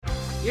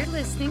You're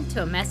listening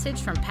to a message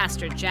from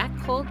Pastor Jack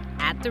Colt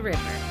at the River.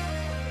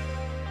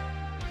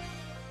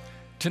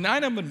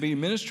 Tonight I'm going to be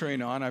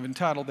ministering on, I've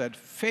entitled that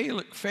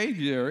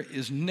failure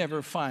is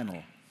never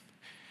final.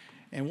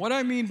 And what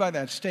I mean by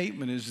that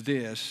statement is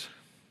this.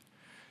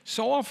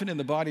 So often in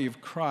the body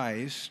of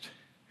Christ,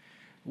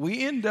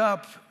 we end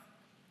up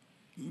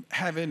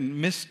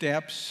having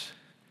missteps.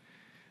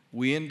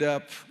 We end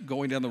up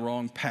going down the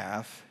wrong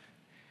path.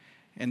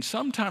 And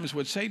sometimes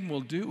what Satan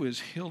will do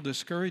is he'll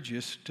discourage you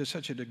to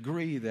such a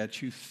degree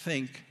that you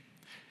think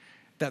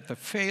that the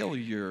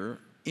failure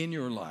in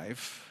your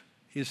life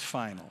is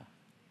final.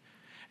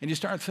 And you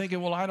start thinking,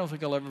 well, I don't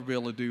think I'll ever be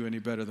able to do any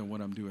better than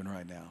what I'm doing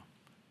right now.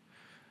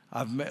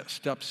 I've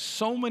messed up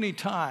so many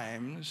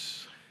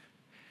times,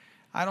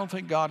 I don't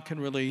think God can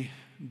really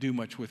do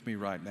much with me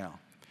right now.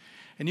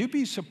 And you'd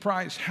be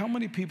surprised how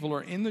many people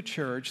are in the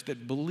church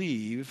that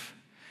believe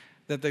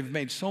that they've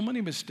made so many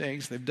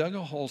mistakes, they've dug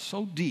a hole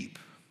so deep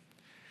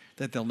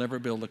that they'll never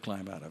be able to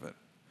climb out of it.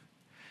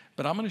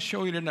 But I'm going to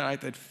show you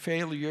tonight that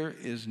failure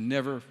is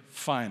never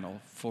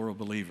final for a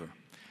believer.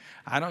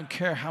 I don't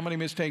care how many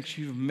mistakes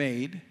you've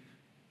made,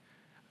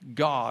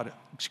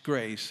 God's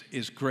grace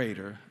is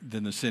greater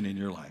than the sin in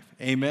your life.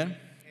 Amen? Amen.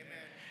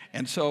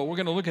 And so we're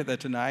going to look at that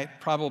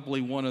tonight,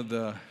 probably one of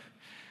the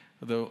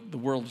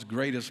world's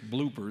greatest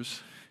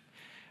bloopers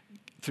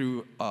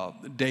through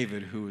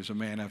David, who is a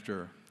man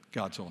after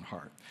God's own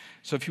heart.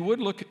 So if you would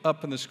look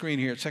up on the screen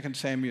here at 2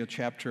 Samuel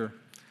chapter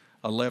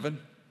 11,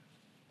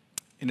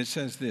 and it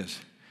says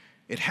this: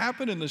 It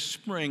happened in the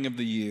spring of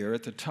the year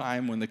at the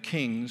time when the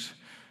kings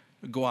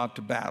go out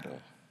to battle,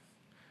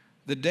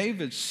 that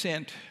David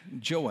sent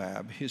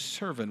Joab, his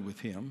servant,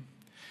 with him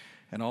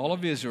and all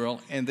of Israel,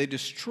 and they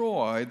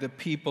destroyed the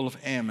people of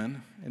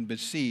Ammon and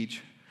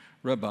besieged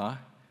Rabbah,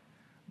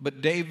 but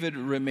David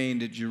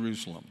remained at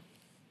Jerusalem.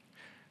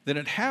 Then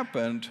it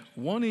happened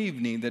one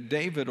evening that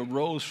David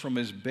arose from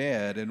his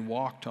bed and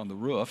walked on the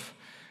roof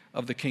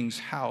of the king's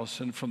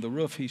house, and from the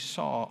roof he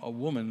saw a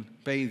woman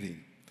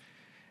bathing.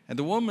 And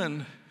the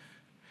woman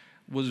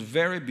was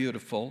very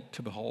beautiful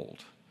to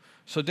behold.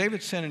 So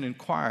David sent and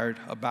inquired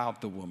about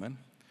the woman,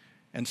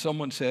 and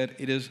someone said,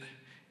 Is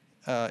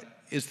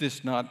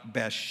this not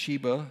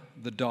Bathsheba,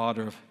 the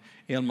daughter of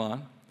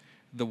Elman,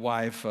 the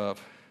wife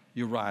of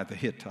Uriah the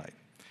Hittite?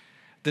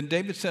 Then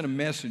David sent a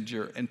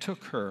messenger and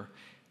took her,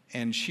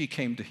 and she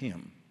came to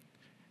him.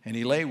 And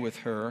he lay with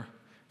her,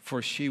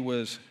 for she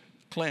was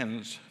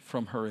cleansed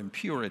from her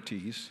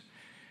impurities,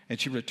 and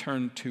she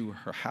returned to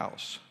her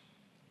house.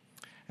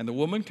 And the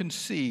woman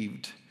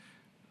conceived,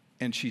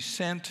 and she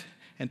sent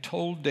and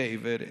told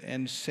David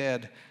and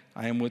said,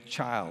 I am with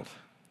child.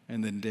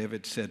 And then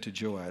David said to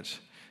Joab,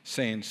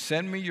 saying,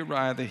 Send me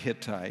Uriah the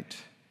Hittite.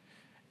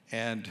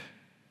 And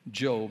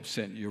Joab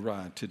sent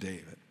Uriah to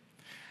David.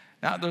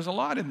 Now, there's a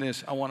lot in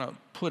this I want to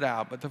put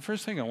out, but the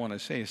first thing I want to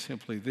say is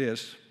simply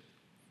this.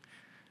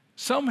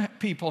 Some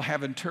people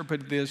have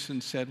interpreted this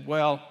and said,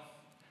 well,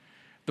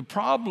 the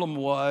problem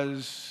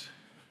was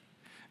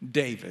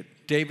David.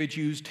 David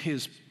used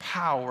his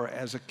power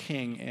as a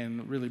king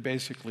and really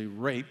basically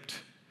raped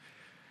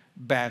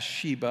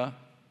Bathsheba.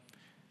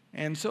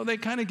 And so they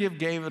kind of give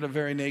David a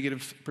very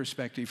negative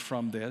perspective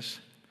from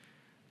this.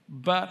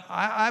 But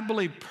I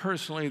believe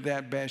personally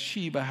that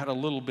Bathsheba had a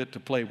little bit to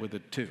play with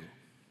it too.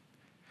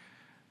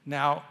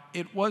 Now,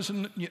 it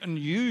wasn't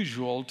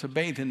unusual to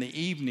bathe in the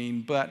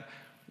evening, but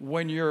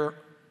when you're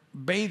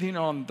bathing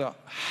on the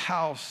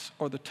house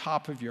or the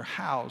top of your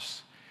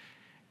house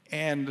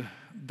and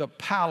the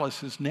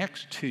palace is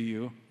next to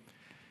you,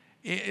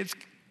 it's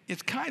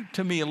kind of,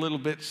 to me, a little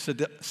bit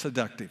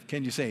seductive.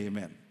 Can you say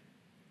amen?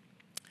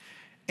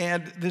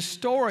 And this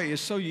story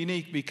is so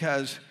unique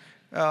because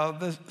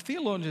the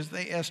theologians,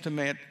 they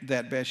estimate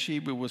that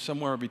Bathsheba was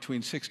somewhere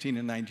between 16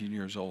 and 19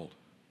 years old.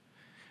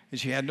 And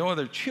she had no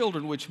other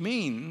children, which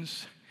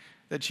means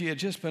that she had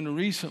just been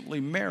recently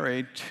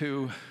married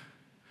to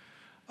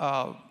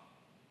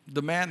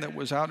the man that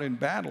was out in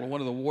battle,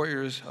 one of the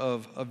warriors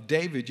of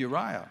David,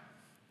 Uriah.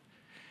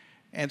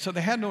 And so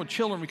they had no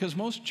children because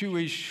most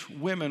Jewish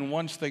women,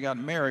 once they got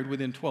married,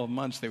 within 12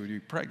 months they would be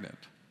pregnant.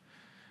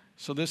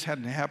 So this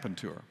hadn't happened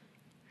to her.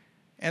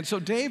 And so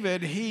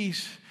David,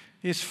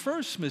 his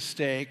first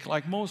mistake,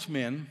 like most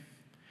men,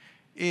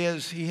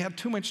 is he had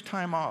too much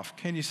time off.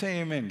 Can you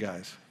say amen,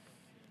 guys?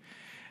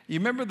 You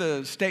remember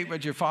the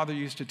statement your father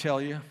used to tell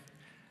you?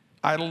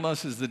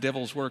 Idleness is the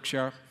devil's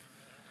workshop.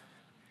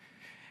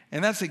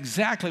 And that's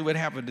exactly what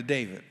happened to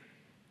David.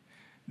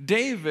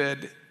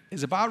 David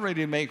is about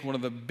ready to make one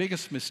of the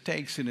biggest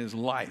mistakes in his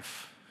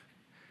life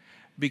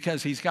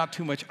because he's got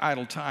too much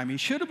idle time. He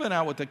should have been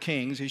out with the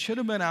kings. He should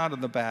have been out in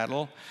the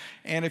battle.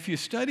 And if you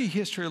study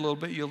history a little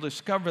bit, you'll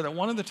discover that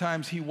one of the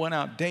times he went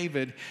out,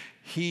 David,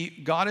 he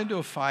got into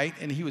a fight,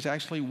 and he was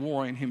actually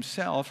warring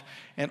himself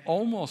and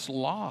almost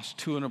lost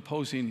to an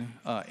opposing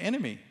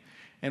enemy.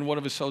 And one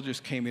of his soldiers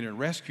came in and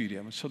rescued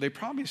him. So they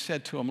probably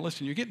said to him,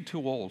 listen, you're getting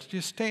too old.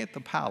 Just stay at the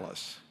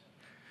palace.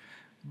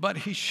 But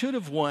he should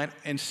have went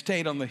and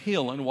stayed on the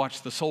hill and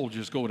watched the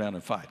soldiers go down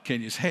and fight.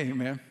 Can you say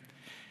amen?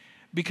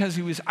 Because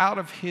he was out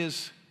of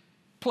his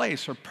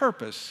place or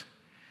purpose.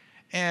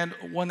 And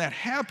when that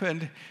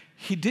happened,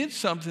 he did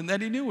something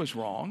that he knew was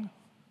wrong.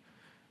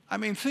 I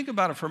mean, think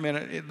about it for a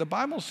minute. The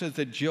Bible says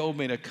that Job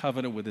made a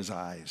covenant with his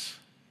eyes,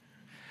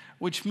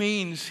 which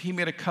means he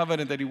made a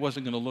covenant that he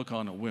wasn't going to look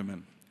on a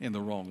woman in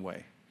the wrong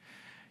way.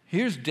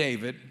 Here's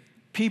David,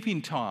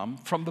 peeping Tom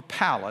from the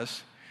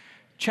palace,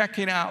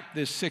 checking out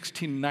this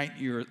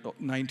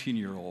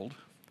 19-year-old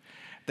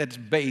that's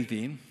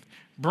bathing,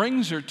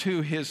 brings her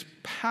to his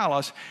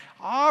palace.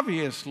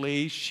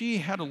 Obviously, she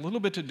had a little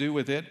bit to do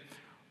with it,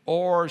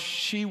 or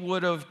she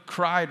would have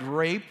cried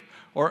rape,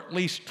 or at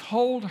least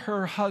told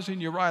her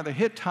husband Uriah the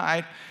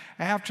Hittite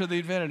after the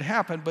event had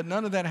happened, but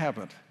none of that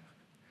happened.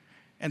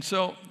 And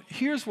so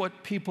here's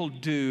what people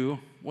do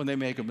when they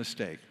make a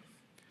mistake.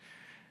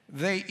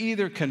 They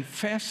either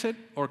confess it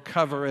or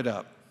cover it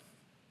up.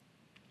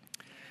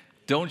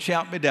 Don't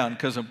shout me down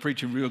because I'm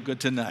preaching real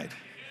good tonight.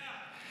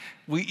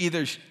 We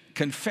either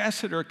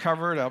confess it or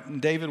cover it up,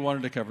 and David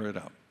wanted to cover it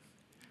up.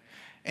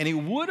 And he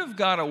would have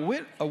got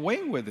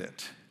away with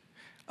it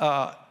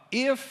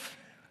if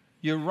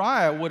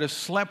Uriah would have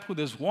slept with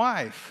his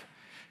wife.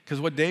 Because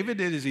what David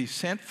did is he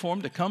sent for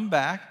him to come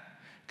back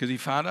because he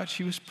found out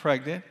she was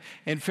pregnant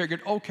and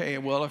figured, okay,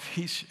 well, if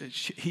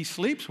he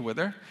sleeps with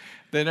her,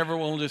 then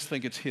everyone will just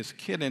think it's his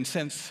kid. And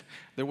since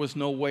there was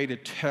no way to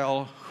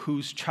tell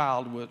whose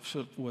child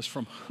was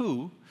from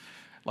who,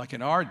 like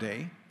in our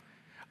day,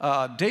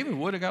 David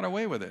would have got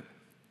away with it.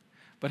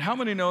 But how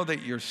many know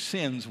that your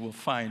sins will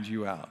find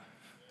you out?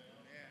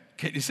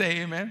 Can you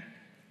say amen?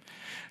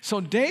 So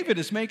David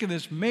is making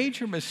this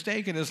major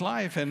mistake in his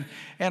life, and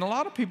a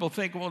lot of people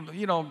think, well,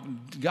 you know,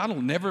 God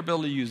will never be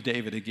able to use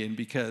David again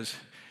because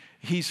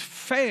he's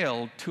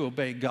failed to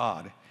obey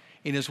God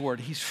in his word.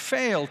 He's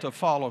failed to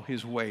follow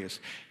his ways.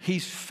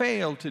 He's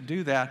failed to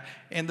do that.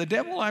 And the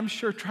devil, I'm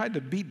sure, tried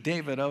to beat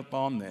David up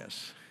on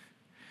this.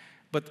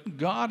 But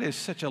God is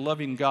such a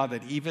loving God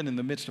that even in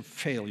the midst of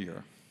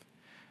failure,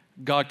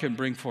 God can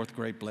bring forth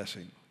great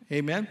blessing.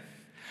 Amen?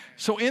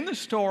 So in the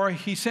story,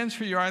 he sends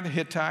for Uriah the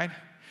Hittite.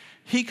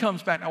 He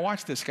comes back. Now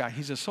watch this guy.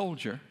 He's a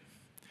soldier.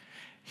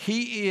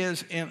 He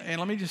is, and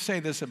let me just say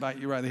this about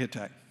Uriah the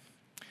Hittite.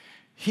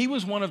 He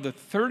was one of the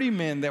 30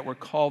 men that were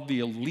called the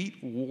elite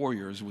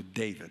warriors with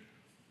David.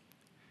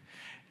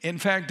 In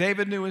fact,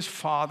 David knew his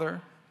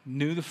father,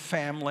 knew the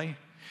family.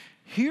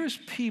 Here's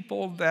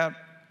people that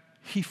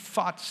he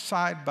fought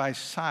side by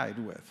side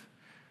with.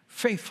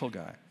 Faithful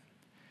guy.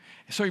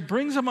 So he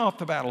brings him off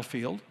the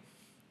battlefield,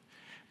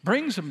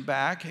 brings him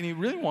back, and he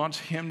really wants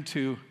him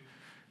to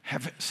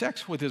have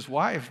sex with his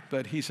wife,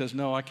 but he says,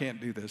 no, I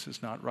can't do this.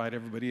 It's not right.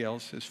 Everybody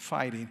else is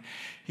fighting.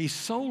 He's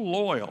so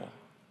loyal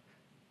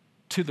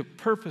to the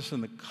purpose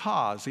and the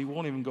cause, he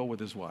won't even go with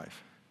his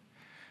wife.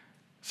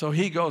 So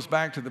he goes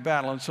back to the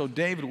battle, and so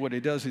David, what he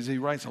does is he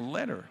writes a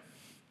letter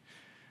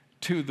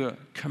to the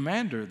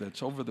commander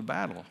that's over the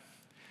battle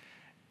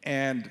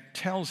and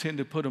tells him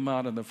to put him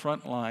out on the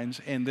front lines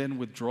and then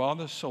withdraw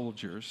the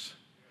soldiers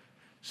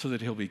so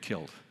that he'll be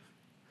killed.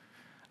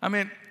 I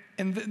mean,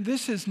 and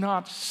this is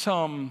not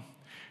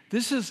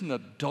this isn't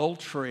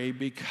adultery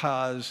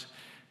because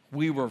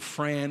we were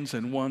friends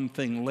and one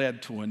thing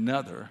led to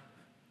another.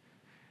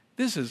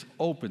 This is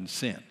open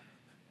sin.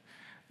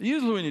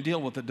 Usually when you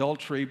deal with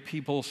adultery,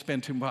 people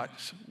spend too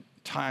much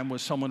time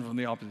with someone from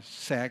the opposite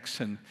sex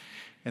and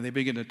they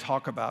begin to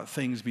talk about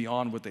things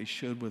beyond what they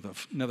should with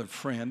another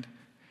friend.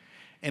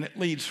 And it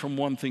leads from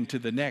one thing to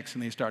the next,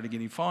 and they start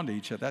getting fond of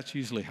each other. That's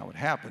usually how it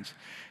happens.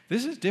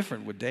 This is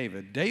different with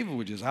David. David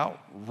would just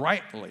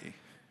outrightly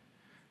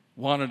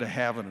wanted to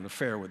have an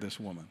affair with this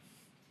woman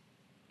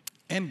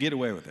and get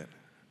away with it.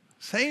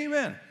 Say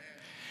amen.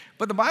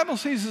 But the Bible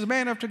says he's a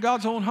man after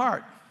God's own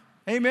heart.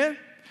 Amen?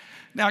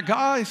 Now,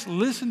 guys,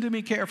 listen to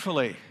me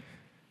carefully.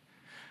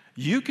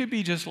 You could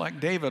be just like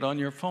David on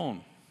your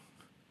phone.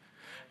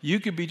 You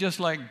could be just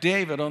like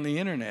David on the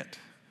internet.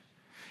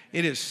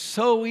 It is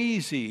so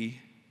easy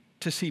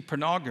to see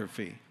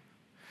pornography.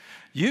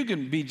 You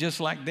can be just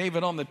like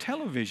David on the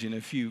television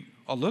if you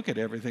look at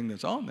everything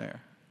that's on there.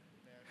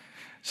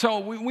 So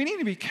we need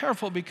to be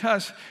careful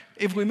because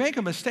if we make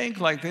a mistake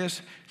like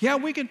this, yeah,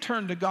 we can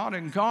turn to God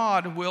and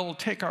God will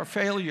take our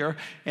failure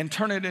and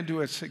turn it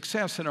into a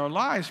success in our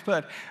lives,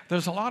 but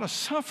there's a lot of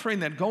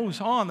suffering that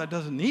goes on that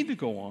doesn't need to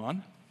go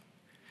on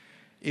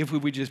if we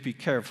would just be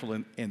careful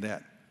in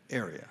that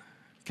area.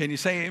 Can you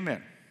say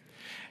amen?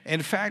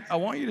 In fact, I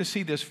want you to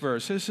see this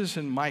verse. This is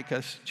in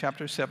Micah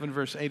chapter 7,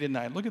 verse 8 and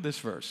 9. Look at this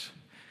verse.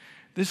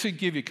 This would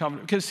give you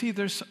comfort. Because see,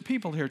 there's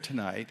people here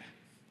tonight.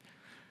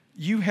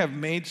 You have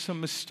made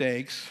some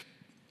mistakes,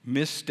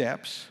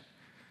 missteps,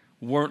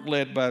 weren't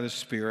led by the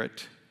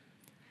Spirit.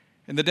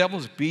 And the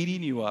devil's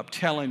beating you up,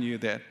 telling you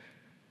that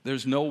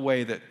there's no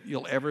way that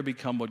you'll ever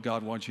become what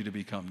God wants you to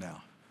become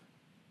now.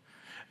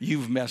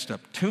 You've messed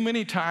up too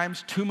many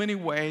times, too many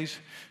ways,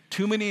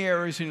 too many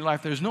areas in your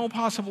life. There's no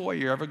possible way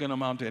you're ever going to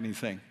amount to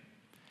anything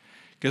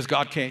because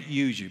God can't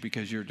use you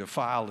because you're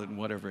defiled and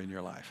whatever in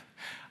your life.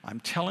 I'm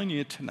telling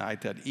you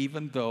tonight that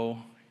even though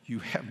you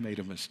have made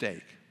a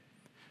mistake,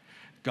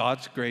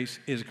 God's grace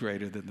is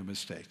greater than the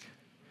mistake.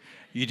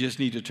 You just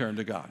need to turn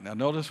to God. Now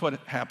notice what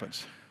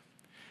happens.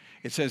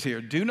 It says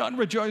here, do not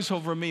rejoice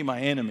over me, my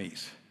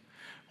enemies.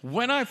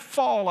 When I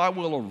fall, I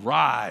will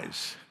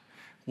arise.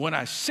 When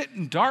I sit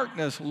in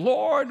darkness,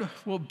 Lord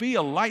will be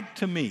a light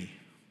to me.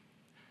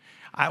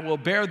 I will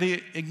bear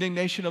the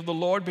indignation of the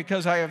Lord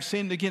because I have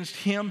sinned against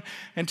him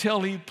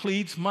until he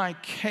pleads my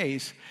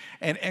case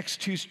and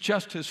executes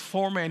justice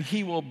for me, and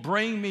he will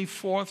bring me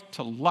forth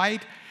to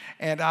light,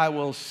 and I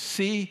will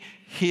see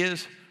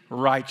his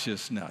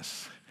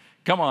righteousness.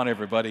 Come on,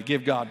 everybody,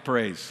 give God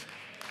praise.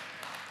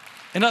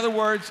 In other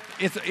words,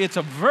 it's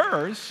a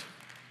verse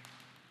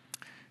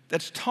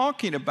that's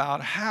talking about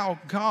how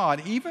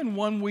God, even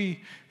when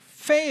we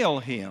fail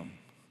him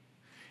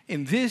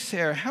in this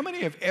area, how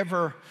many have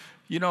ever,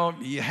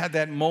 you had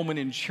that moment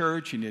in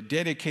church and you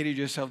dedicated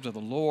yourself to the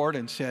Lord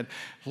and said,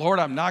 Lord,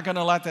 I'm not going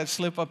to let that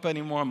slip up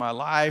anymore in my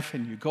life.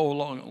 And you go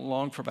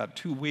along for about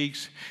 2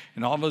 weeks,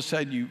 and all of a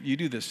sudden you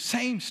do the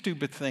same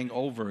stupid thing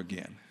over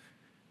again.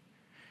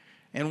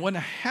 And when it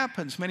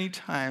happens, many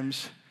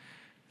times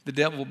the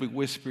devil will be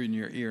whispering in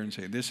your ear and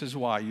say, this is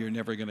why you're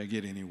never going to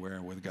get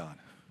anywhere with God.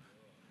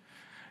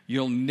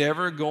 You're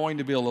never going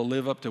to be able to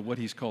live up to what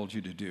he's called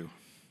you to do.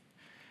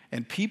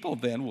 And people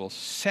then will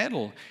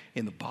settle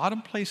in the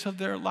bottom place of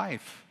their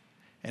life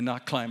and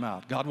not climb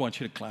out. God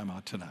wants you to climb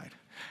out tonight.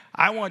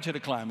 I want you to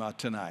climb out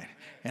tonight.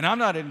 And I'm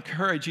not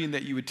encouraging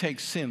that you would take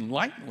sin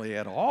lightly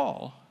at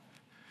all,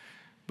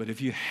 but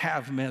if you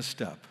have messed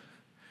up,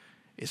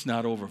 it's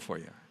not over for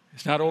you.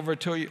 It's not over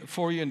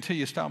for you until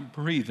you stop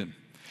breathing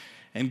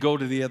and go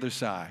to the other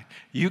side.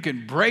 You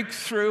can break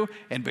through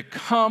and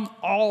become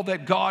all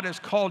that God has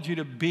called you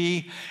to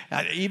be.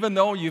 Even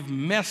though you've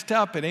messed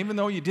up, and even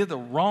though you did the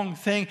wrong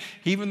thing,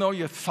 even though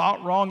you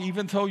thought wrong,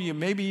 even though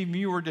maybe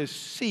you were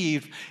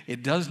deceived,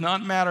 it does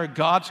not matter.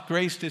 God's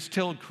grace is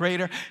still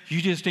greater.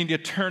 You just need to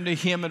turn to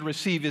him and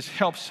receive his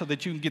help so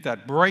that you can get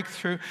that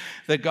breakthrough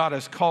that God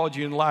has called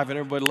you in life. And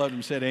everybody loved him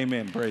and said,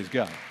 amen. Praise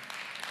God.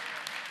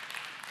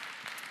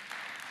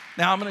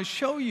 Now, I'm going to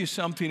show you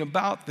something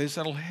about this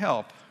that'll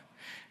help.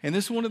 And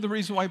this is one of the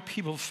reasons why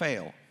people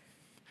fail.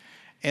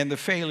 And the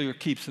failure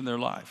keeps in their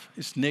life.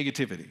 It's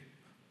negativity.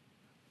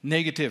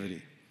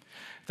 Negativity.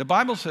 The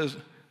Bible says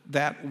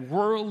that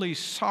worldly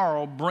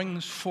sorrow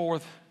brings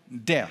forth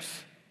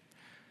death.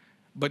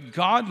 But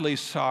godly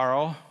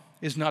sorrow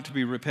is not to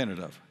be repented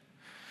of.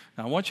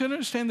 Now, I want you to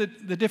understand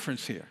the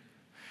difference here.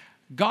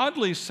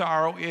 Godly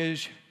sorrow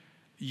is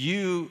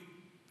you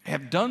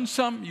have done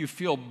something, you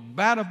feel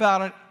bad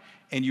about it,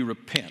 and you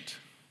repent.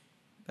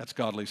 That's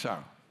godly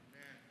sorrow.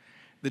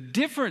 The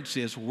difference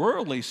is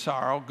worldly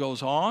sorrow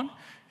goes on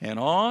and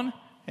on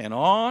and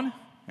on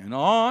and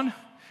on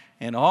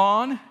and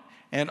on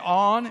and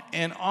on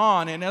and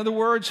on. In other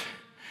words,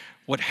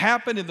 what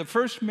happened in the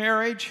first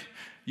marriage,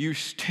 you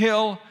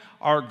still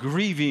are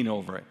grieving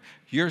over it.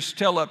 You're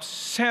still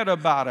upset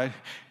about it.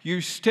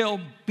 You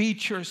still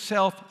beat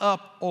yourself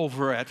up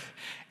over it.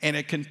 And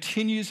it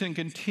continues and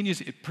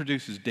continues. It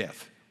produces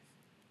death.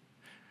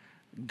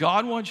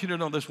 God wants you to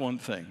know this one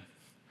thing.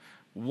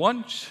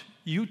 Once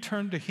you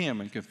turn to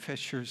him and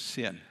confess your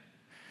sin,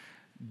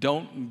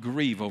 don't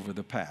grieve over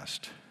the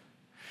past.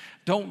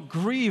 Don't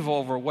grieve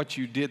over what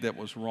you did that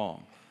was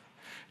wrong.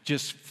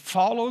 Just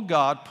follow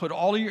God, put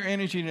all of your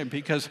energy in it,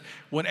 because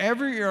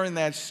whenever you're in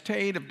that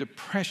state of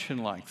depression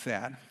like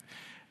that,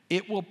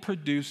 it will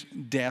produce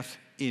death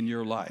in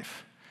your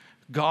life.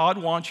 God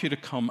wants you to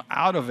come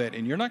out of it,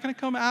 and you're not going to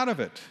come out of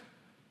it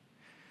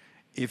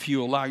if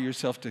you allow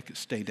yourself to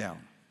stay down.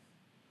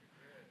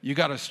 You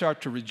got to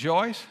start to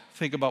rejoice,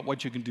 think about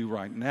what you can do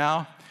right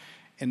now,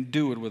 and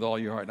do it with all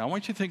your heart. Now, I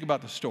want you to think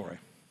about the story.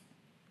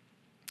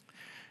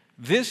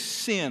 This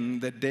sin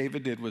that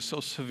David did was so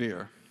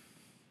severe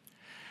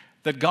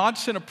that God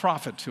sent a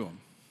prophet to him.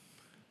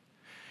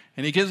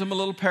 And he gives him a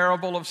little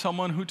parable of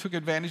someone who took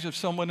advantage of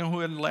someone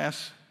who had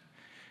less.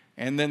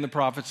 And then the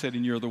prophet said,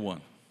 and you're the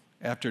one.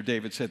 After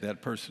David said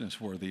that person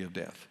is worthy of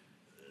death.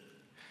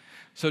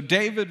 So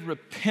David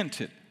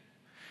repented.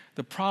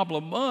 The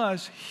problem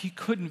was he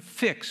couldn't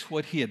fix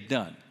what he had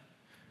done.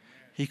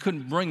 He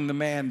couldn't bring the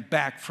man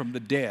back from the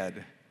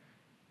dead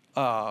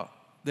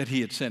that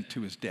he had sent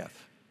to his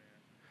death.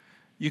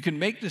 You can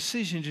make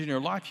decisions in your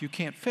life you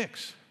can't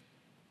fix.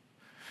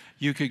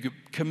 You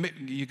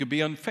could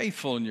be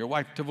unfaithful and your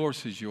wife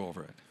divorces you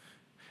over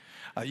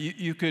it.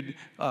 You could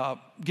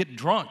get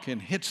drunk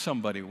and hit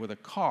somebody with a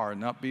car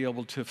and not be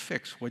able to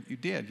fix what you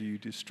did. You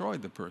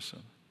destroyed the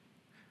person.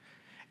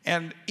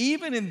 And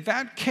even in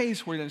that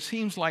case where it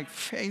seems like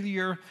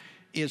failure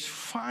is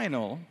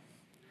final,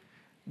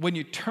 when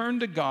you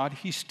turn to God,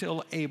 he's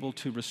still able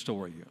to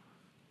restore you.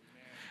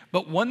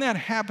 But when that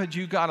happens,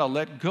 you got to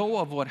let go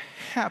of what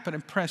happened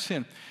and press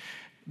in.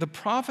 The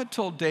prophet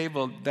told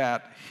David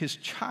that his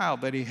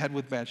child that he had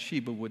with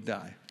Bathsheba would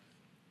die.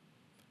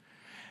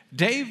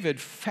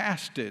 David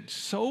fasted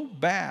so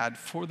bad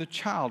for the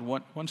child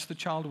once the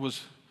child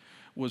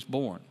was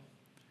born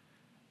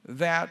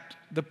that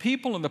the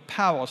people in the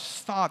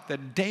palace thought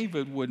that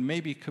David would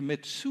maybe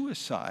commit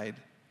suicide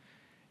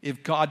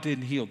if God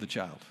didn't heal the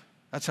child.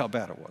 That's how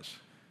bad it was.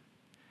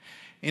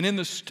 And in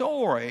the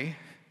story,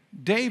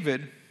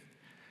 David,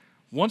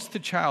 once the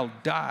child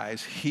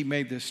dies, he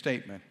made this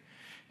statement.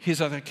 He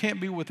said, I can't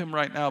be with him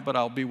right now, but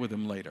I'll be with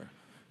him later.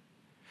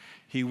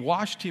 He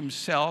washed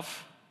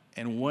himself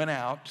and went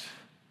out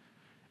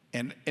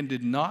and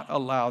did not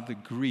allow the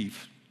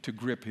grief to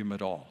grip him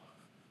at all.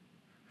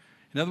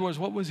 In other words,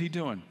 what was he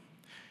doing?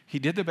 He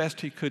did the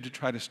best he could to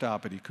try to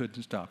stop it. He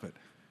couldn't stop it.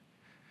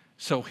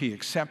 So he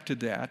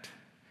accepted that,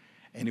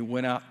 and he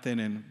went out then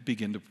and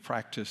began to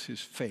practice his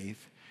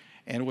faith.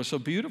 And what's so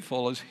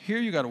beautiful is here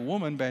you got a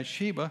woman,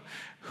 Bathsheba,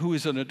 who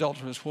is an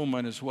adulterous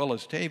woman as well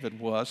as David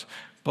was,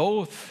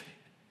 both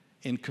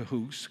in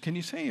cahoots. Can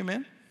you say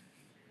amen?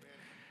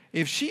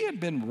 If she had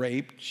been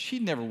raped, she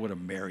never would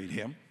have married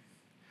him.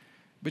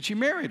 But she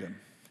married him.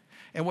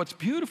 And what's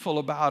beautiful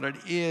about it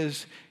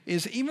is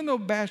even though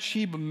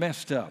Bathsheba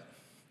messed up,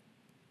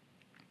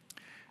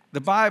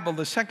 the Bible,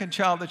 the second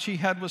child that she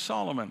had was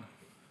Solomon.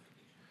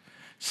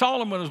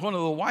 Solomon was one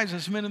of the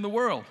wisest men in the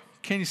world.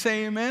 Can you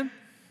say amen?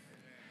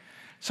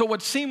 So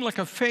what seemed like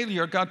a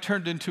failure got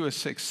turned into a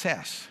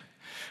success.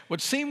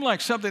 What seemed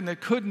like something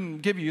that couldn't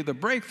give you the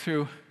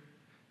breakthrough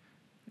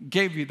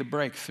gave you the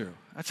breakthrough.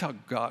 That's how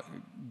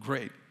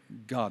great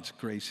God's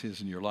grace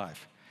is in your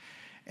life.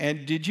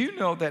 And did you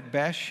know that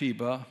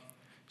Bathsheba,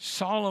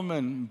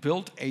 Solomon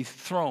built a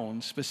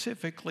throne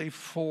specifically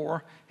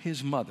for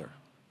his mother?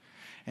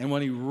 And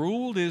when he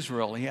ruled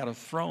Israel, he had a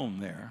throne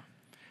there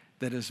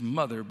that his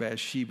mother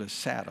Bathsheba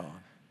sat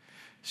on.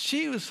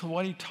 She was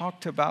what he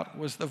talked about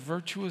was the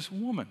virtuous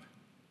woman.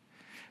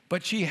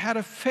 But she had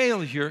a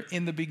failure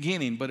in the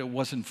beginning, but it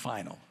wasn't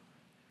final.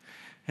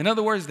 In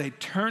other words, they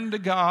turned to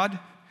God,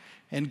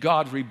 and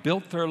God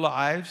rebuilt their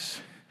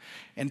lives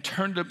and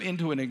turned them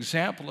into an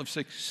example of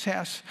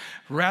success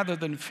rather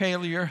than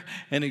failure,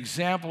 an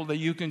example that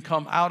you can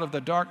come out of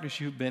the darkness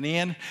you've been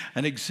in,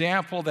 an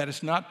example that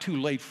it's not too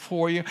late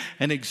for you,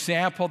 an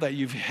example that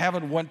you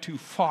haven't went too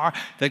far,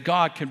 that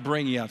God can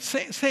bring you out.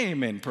 Say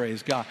amen,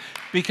 praise God.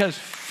 Because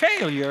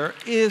failure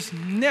is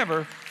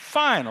never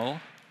final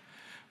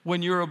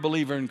when you're a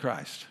believer in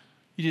Christ.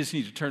 You just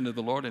need to turn to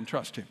the Lord and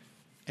trust Him.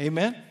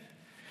 Amen?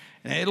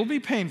 And it'll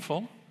be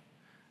painful,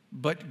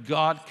 but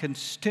God can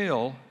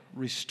still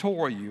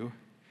restore you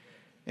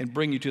and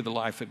bring you to the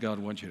life that God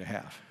wants you to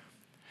have.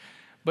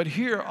 But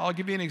here, I'll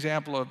give you an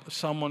example of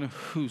someone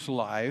whose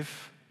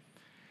life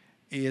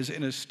is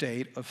in a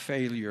state of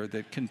failure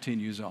that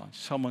continues on.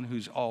 Someone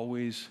who's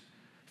always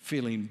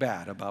feeling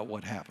bad about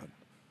what happened.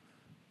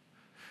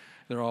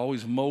 They're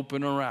always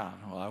moping around.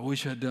 Well, I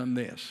wish I'd done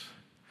this.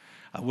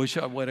 I wish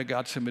I would have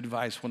got some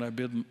advice when I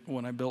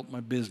built my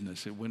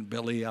business. It went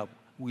belly up.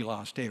 We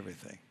lost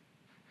everything.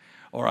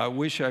 Or I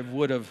wish I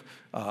would have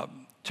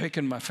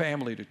taken my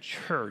family to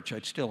church.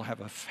 I'd still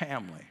have a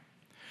family.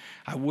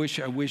 I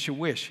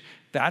wish.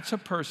 That's a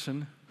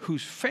person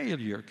whose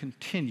failure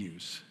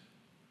continues.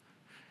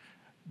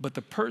 But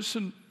the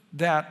person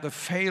that the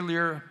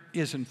failure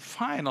isn't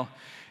final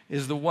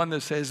is the one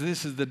that says,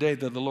 this is the day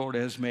that the Lord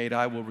has made.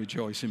 I will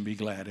rejoice and be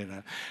glad in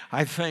it.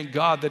 I thank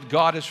God that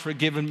God has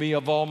forgiven me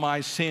of all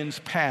my sins,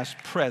 past,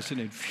 present,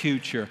 and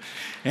future.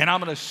 And I'm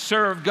going to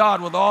serve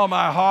God with all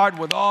my heart,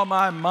 with all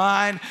my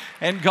mind.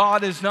 And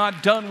God is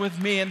not done with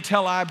me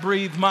until I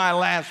breathe my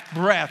last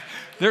breath.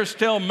 There's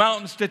still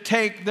mountains to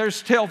take. There's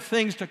still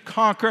things to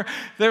conquer.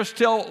 There's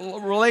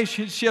still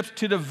relationships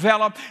to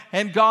develop.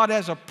 And God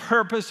has a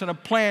purpose and a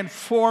plan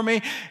for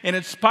me. And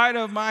in spite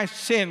of my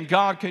sin,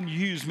 God can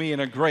use me in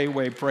a great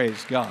way.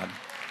 Praise God.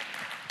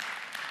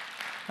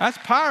 That's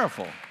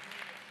powerful.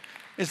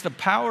 It's the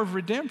power of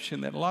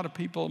redemption that a lot of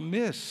people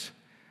miss.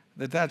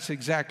 That's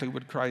exactly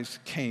what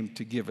Christ came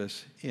to give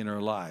us in our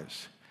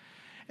lives.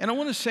 And I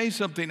want to say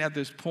something at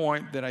this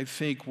point that I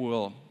think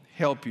will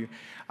help you.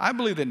 I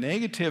believe that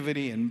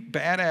negativity and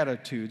bad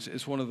attitudes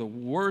is one of the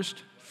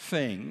worst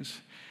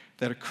things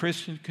that a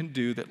Christian can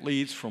do that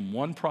leads from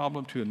one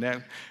problem to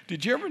another.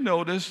 Did you ever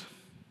notice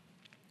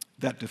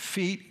that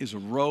defeat is a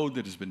road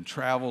that has been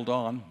traveled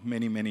on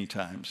many, many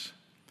times?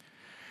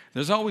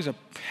 There's always a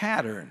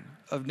pattern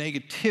of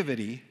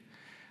negativity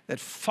that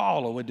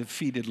follow a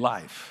defeated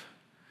life.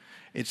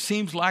 It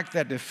seems like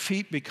that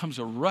defeat becomes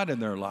a rut in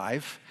their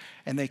life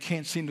and they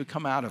can't seem to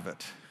come out of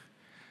it.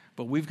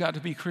 But we've got to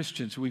be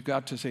Christians. We've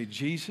got to say,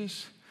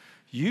 Jesus,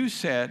 you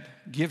said,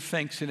 give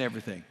thanks in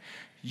everything.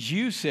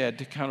 You said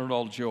to count it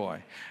all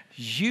joy.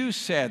 You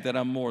said that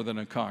I'm more than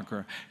a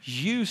conqueror.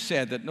 You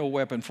said that no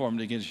weapon formed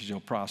against you shall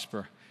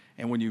prosper.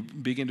 And when you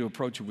begin to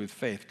approach it with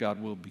faith,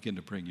 God will begin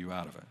to bring you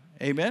out of it.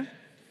 Amen?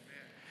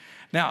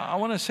 Now, I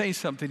want to say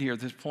something here at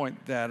this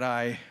point that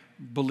I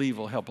believe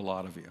will help a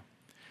lot of you.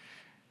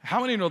 How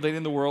many know that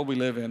in the world we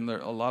live in,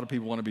 a lot of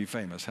people want to be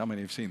famous? How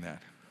many have seen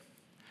that?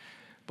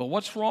 But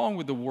what's wrong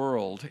with the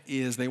world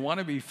is they want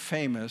to be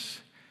famous,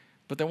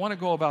 but they want to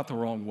go about the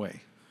wrong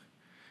way.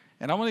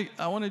 And I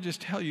want to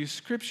just tell you,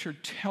 Scripture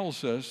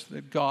tells us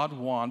that God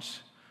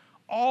wants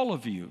all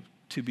of you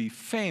to be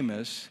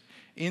famous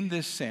in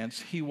this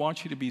sense. He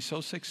wants you to be so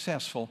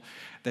successful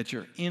that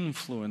your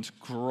influence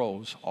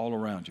grows all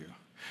around you.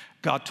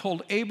 God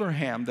told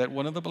Abraham that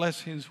one of the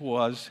blessings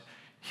was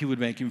he would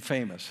make him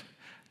famous.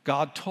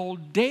 God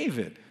told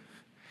David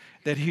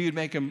that he would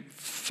make him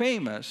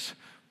famous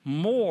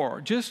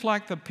more, just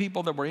like the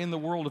people that were in the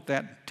world at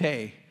that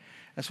day.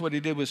 That's what he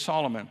did with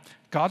Solomon.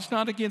 God's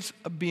not against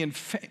being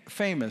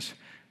famous.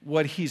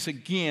 What he's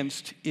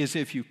against is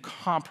if you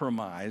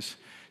compromise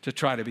to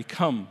try to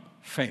become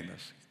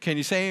famous. Can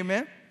you say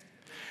amen?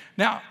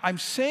 Now, I'm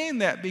saying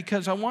that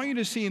because I want you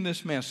to see in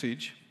this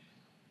message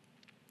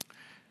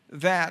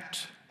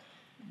that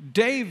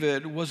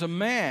David was a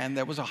man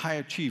that was a high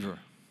achiever.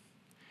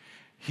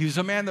 He was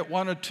a man that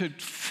wanted to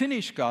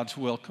finish God's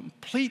will,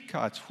 complete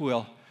God's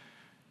will.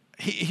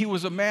 He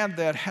was a man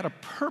that had a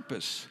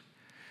purpose,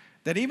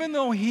 that even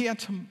though he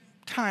had some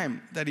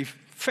time that he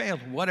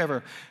failed,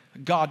 whatever,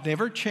 God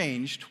never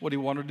changed what he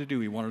wanted to do.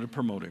 He wanted to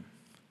promote him.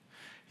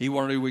 He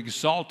wanted to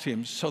exalt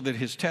him so that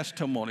his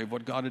testimony of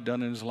what God had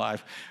done in his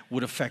life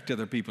would affect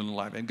other people in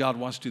life. And God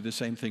wants to do the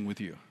same thing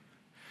with you.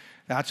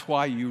 That's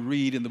why you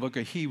read in the book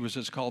of Hebrews,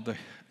 it's called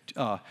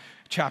the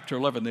chapter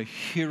 11, the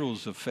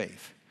heroes of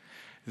faith.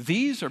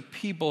 These are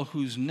people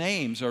whose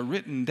names are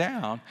written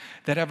down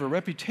that have a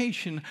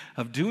reputation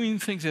of doing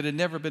things that had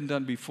never been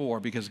done before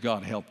because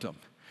God helped them.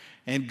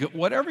 And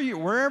wherever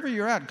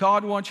you're at,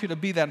 God wants you to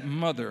be that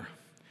mother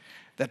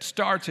that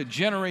starts a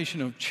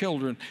generation of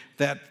children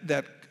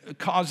that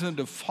cause them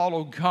to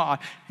follow God.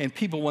 And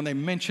people, when they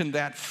mention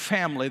that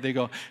family, they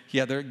go,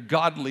 yeah, they're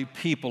godly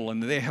people,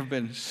 and they have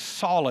been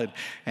solid,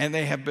 and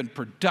they have been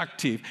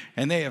productive,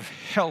 and they have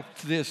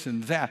helped this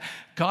and that.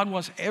 God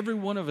wants every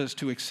one of us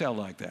to excel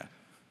like that.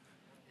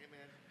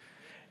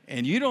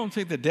 And you don't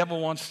think the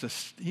devil wants to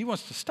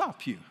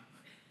stop you.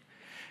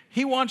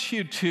 He wants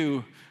you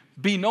to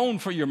be known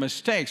for your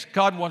mistakes.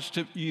 God wants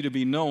you to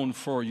be known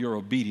for your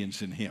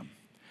obedience in him.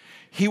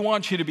 He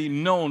wants you to be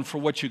known for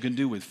what you can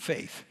do with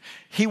faith.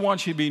 He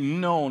wants you to be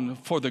known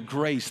for the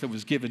grace that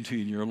was given to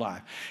you in your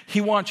life.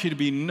 He wants you to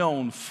be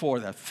known for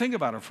that. Think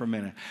about it for a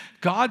minute.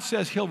 God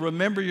says he'll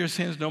remember your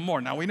sins no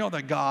more. Now, we know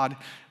that God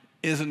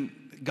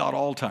isn't got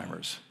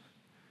Alzheimer's.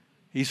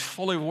 He's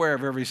fully aware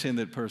of every sin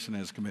that person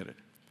has committed.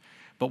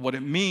 But what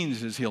it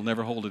means is he'll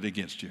never hold it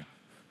against you.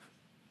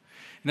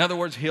 In other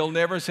words, he'll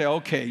never say,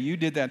 okay, you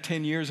did that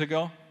 10 years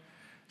ago,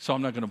 so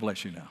I'm not going to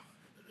bless you now.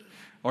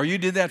 Or you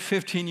did that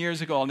 15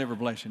 years ago, I'll never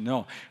bless you.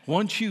 No.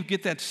 Once you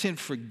get that sin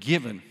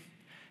forgiven,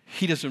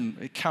 he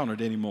doesn't count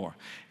it anymore.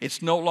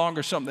 It's no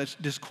longer something that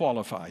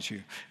disqualifies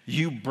you.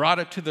 You brought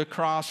it to the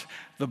cross.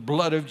 The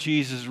blood of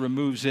Jesus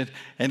removes it.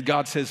 And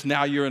God says,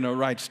 now you're in a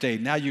right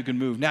state. Now you can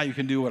move. Now you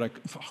can do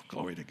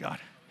glory to God.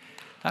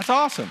 That's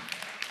awesome.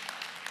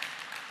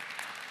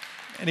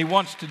 And he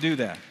wants to do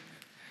that.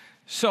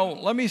 So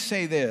let me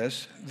say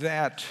this,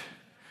 that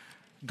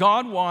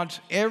God wants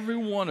every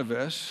one of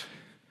us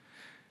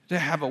to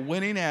have a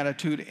winning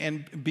attitude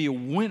and be a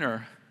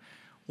winner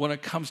when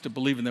it comes to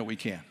believing that we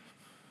can.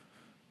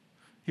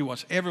 He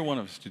wants every one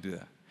of us to do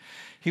that.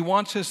 He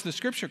wants us, the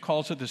scripture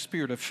calls it the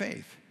spirit of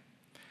faith.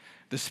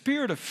 The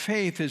spirit of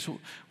faith is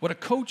what a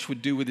coach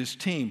would do with his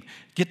team.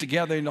 Get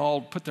together and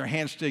all put their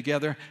hands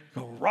together,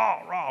 go,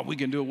 rah, rah, we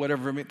can do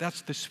whatever. I mean,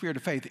 that's the spirit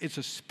of faith. It's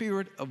a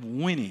spirit of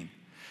winning.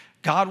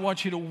 God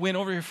wants you to win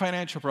over your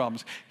financial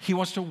problems. He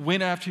wants to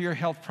win after your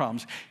health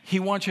problems. He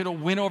wants you to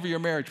win over your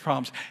marriage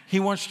problems. He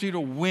wants you to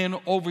win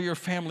over your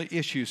family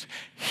issues.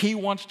 He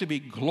wants to be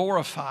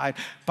glorified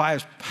by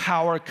his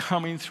power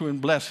coming through and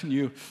blessing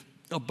you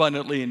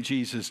abundantly in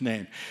Jesus'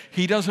 name.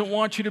 He doesn't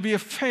want you to be a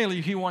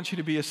failure. He wants you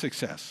to be a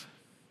success.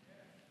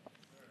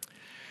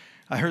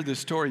 I heard this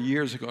story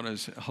years ago, and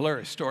it's a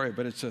hilarious story,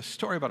 but it's a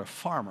story about a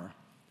farmer.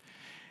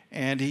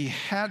 And he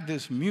had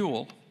this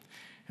mule,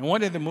 and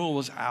one day the mule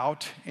was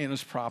out in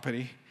his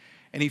property,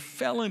 and he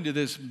fell into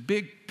this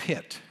big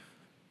pit.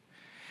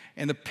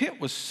 And the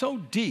pit was so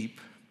deep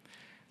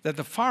that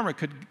the farmer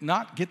could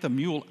not get the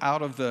mule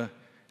out of the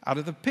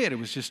pit. It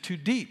was just too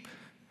deep.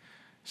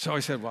 So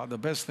he said, well, the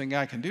best thing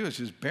I can do is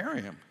just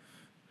bury him.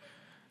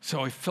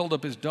 So he filled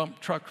up his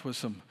dump truck with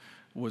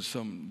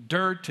some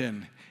dirt,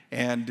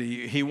 and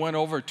he went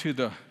over to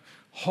the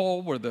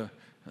hole where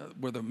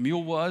the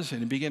mule was,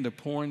 and he began to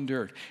pour in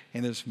dirt.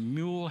 And this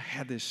mule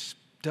had this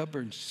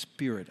stubborn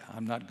spirit.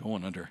 I'm not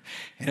going under.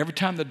 And every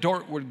time the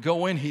dirt would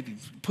go in, he'd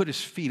put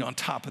his feet on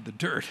top of the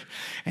dirt.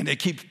 And they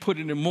keep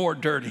putting in more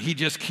dirt. And he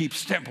just keeps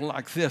stepping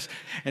like this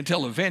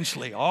until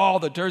eventually all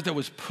the dirt that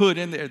was put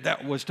in there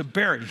that was to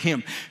bury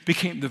him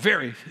became the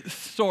very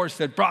source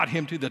that brought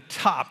him to the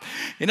top.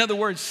 In other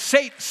words,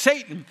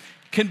 Satan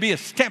can be a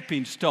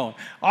stepping stone.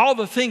 All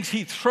the things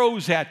he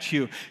throws at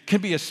you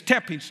can be a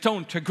stepping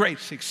stone to great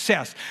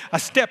success, a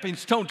stepping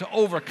stone to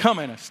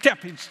overcoming, a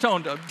stepping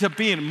stone to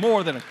being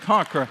more than a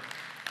conqueror.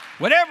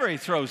 Whatever he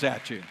throws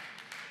at you.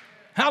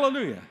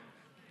 Hallelujah.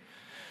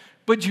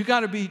 But you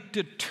got to be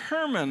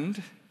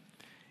determined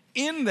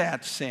in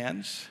that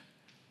sense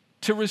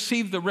to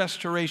receive the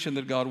restoration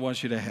that God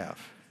wants you to have.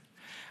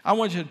 I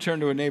want you to turn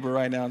to a neighbor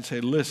right now and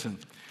say, listen,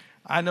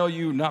 I know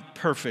you're not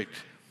perfect,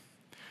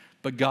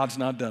 but God's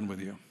not done with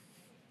you.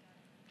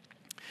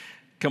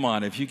 Come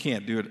on, if you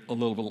can't do it a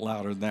little bit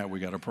louder than that,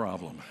 we got a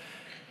problem.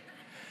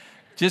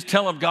 Just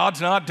tell them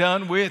God's not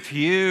done with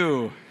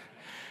you.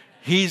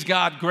 He's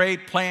got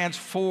great plans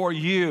for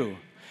you.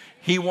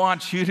 He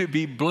wants you to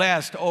be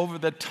blessed over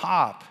the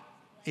top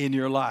in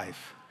your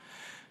life.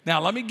 Now,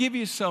 let me give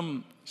you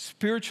some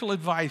spiritual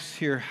advice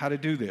here how to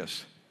do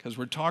this, because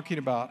we're talking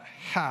about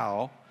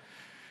how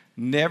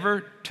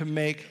never to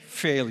make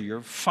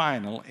failure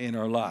final in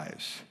our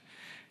lives.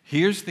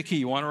 Here's the key.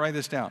 You want to write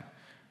this down.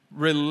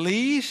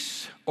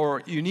 Release,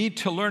 or you need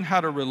to learn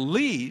how to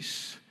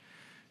release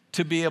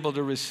to be able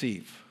to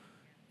receive.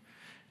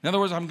 In other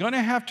words, I'm going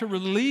to have to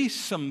release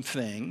some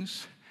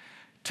things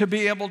to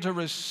be able to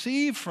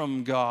receive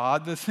from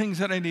God the things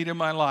that I need in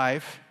my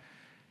life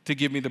to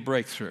give me the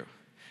breakthrough.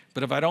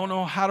 But if I don't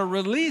know how to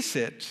release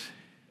it,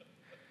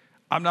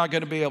 I'm not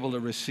going to be able to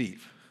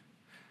receive.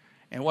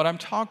 And what I'm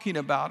talking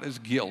about is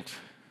guilt.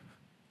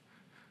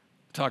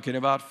 I'm talking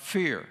about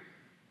fear.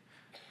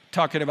 I'm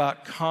talking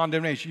about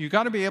condemnation. You've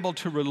got to be able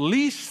to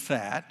release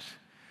that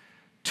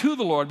to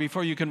the Lord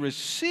before you can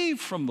receive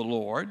from the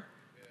Lord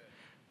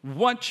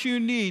what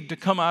you need to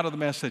come out of the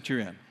mess that you're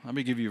in. Let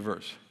me give you a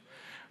verse.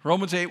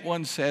 Romans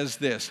 8:1 says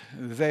this,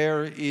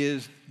 there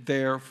is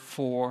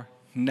therefore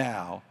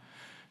now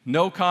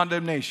no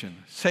condemnation.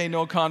 Say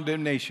no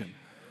condemnation.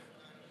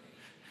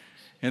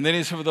 And then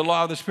it's for the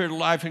law of the Spirit of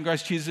life in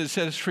Christ Jesus that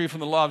set us free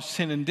from the law of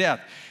sin and death.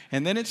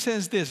 And then it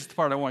says this, the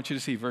part I want you to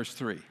see, verse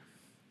 3.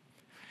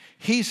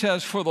 He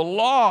says, for the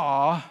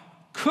law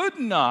could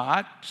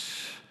not,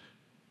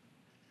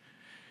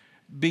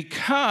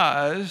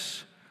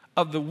 because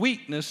of the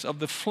weakness of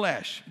the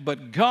flesh,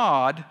 but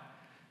God,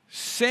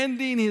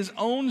 sending his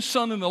own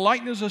Son in the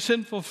likeness of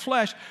sinful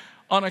flesh,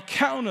 on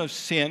account of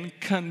sin,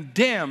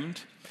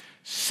 condemned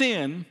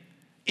sin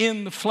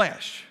in the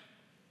flesh.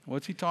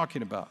 What's he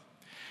talking about?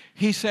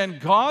 He said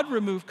God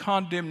removed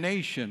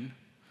condemnation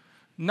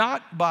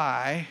not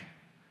by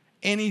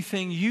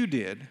anything you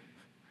did,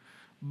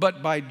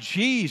 but by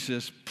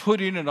Jesus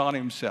putting it on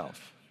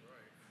himself.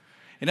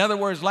 In other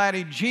words,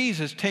 laddie,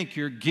 Jesus take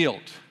your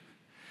guilt.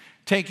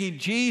 Taking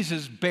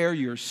Jesus bear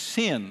your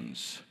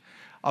sins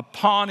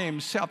upon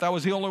himself. That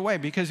was the only way,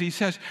 because he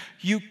says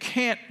you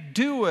can't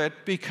do it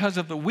because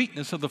of the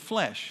weakness of the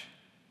flesh.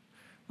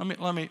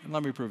 Let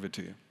me prove it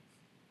to you.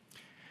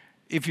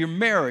 If you're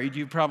married,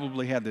 you've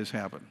probably had this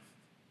happen,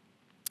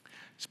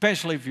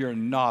 especially if you're a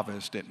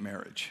novice at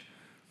marriage,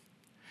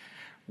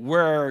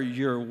 where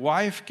your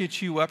wife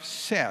gets you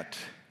upset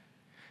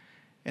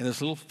and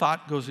this little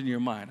thought goes in your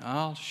mind,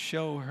 I'll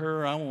show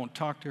her, I won't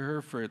talk to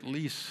her for at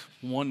least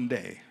one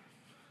day.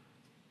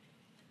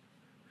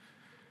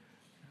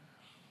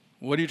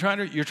 What are you trying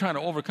to do? You're trying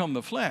to overcome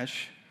the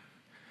flesh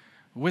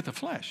with the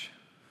flesh.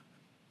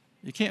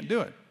 You can't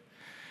do it.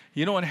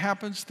 You know what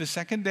happens the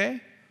second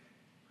day?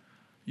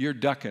 You're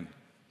ducking.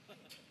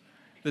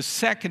 The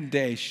second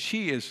day,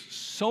 she is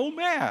so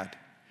mad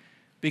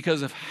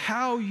because of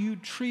how you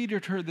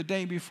treated her the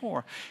day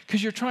before.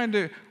 Because you're trying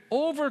to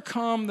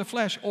overcome the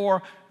flesh.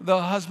 Or the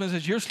husband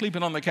says, you're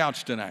sleeping on the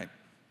couch tonight.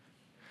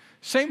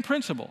 Same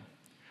principle.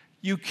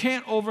 You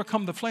can't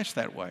overcome the flesh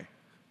that way.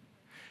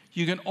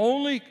 You can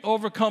only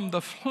overcome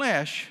the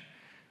flesh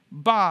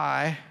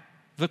by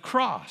the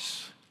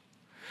cross.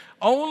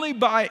 Only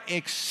by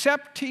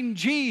accepting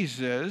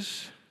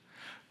Jesus,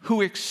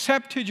 who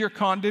accepted your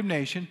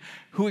condemnation,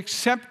 who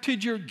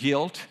accepted your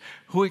guilt,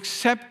 who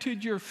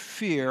accepted your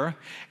fear,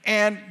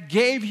 and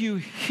gave you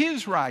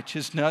his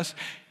righteousness,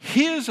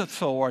 his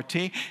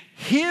authority,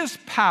 his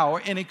power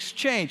in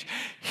exchange.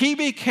 He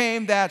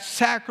became that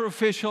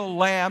sacrificial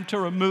lamb to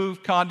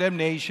remove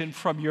condemnation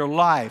from your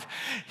life.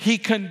 He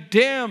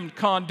condemned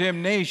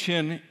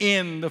condemnation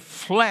in the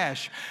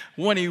flesh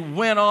when he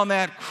went on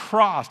that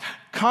cross.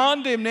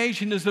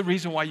 Condemnation is the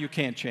reason why you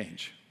can't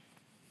change.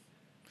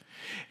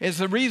 It's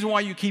the reason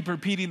why you keep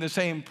repeating the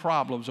same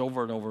problems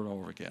over and over and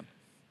over again.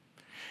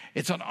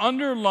 It's an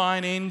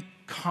underlying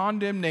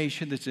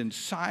condemnation that's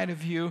inside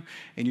of you,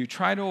 and you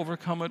try to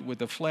overcome it with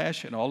the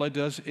flesh, and all it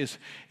does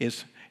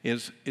is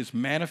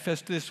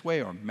manifest this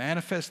way, or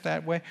manifest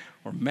that way,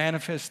 or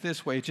manifest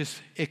this way. It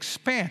just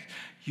expands.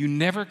 You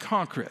never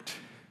conquer it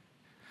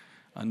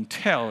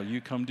until you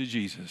come to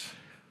Jesus.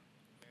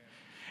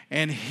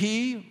 And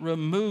he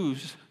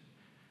removes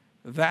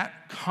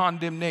that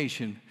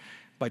condemnation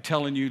by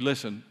telling you,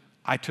 listen,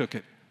 I took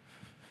it.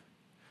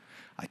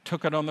 I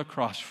took it on the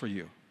cross for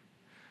you.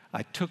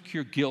 I took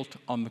your guilt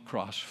on the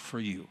cross for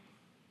you.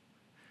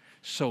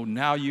 So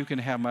now you can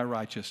have my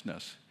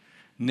righteousness.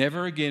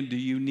 Never again do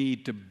you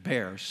need to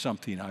bear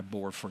something I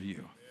bore for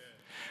you.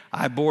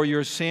 I bore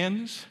your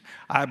sins.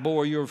 I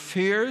bore your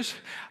fears.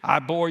 I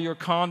bore your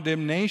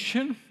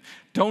condemnation.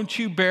 Don't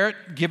you bear it.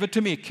 Give it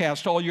to me.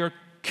 Cast all your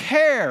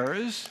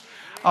cares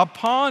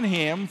upon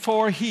him,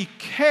 for he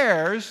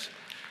cares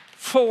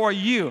for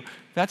you.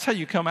 That's how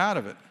you come out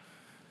of it.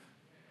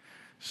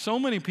 So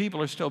many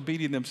people are still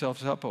beating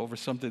themselves up over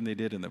something they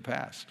did in the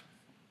past.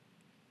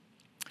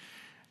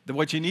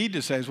 What you need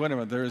to say is, wait a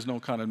minute, there is no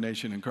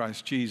condemnation in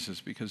Christ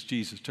Jesus, because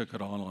Jesus took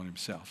it all on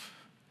himself.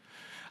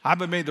 I've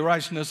been made the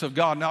righteousness of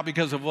God not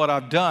because of what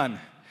I've done.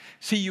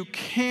 See, you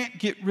can't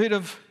get rid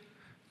of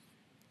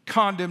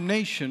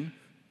condemnation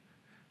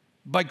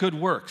by good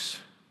works.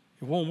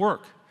 It won't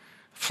work.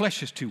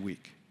 Flesh is too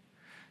weak.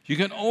 You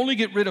can only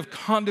get rid of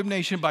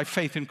condemnation by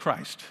faith in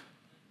Christ.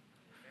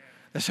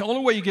 That's the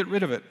only way you get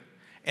rid of it.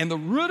 And the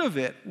root of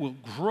it will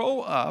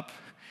grow up,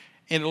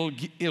 and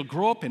it'll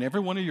grow up in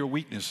every one of your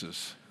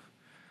weaknesses.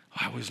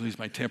 I always lose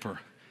my temper.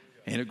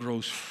 And it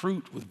grows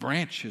fruit with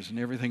branches and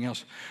everything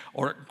else.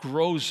 Or it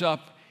grows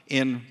up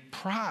in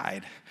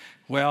pride.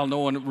 Well, no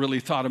one really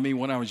thought of me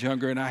when I was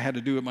younger and I had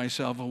to do it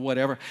myself or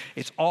whatever.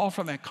 It's all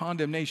from that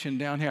condemnation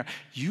down here.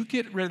 You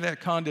get rid of that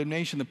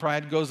condemnation, the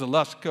pride goes, the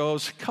lust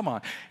goes. Come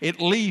on.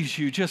 It leaves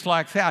you just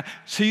like that.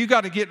 So you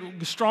got to get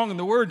strong in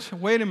the words.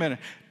 Wait a minute.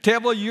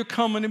 Devil, you're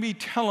coming to me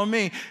telling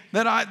me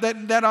that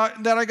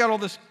I got all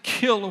this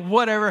guilt or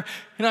whatever.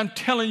 And I'm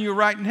telling you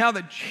right now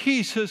that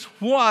Jesus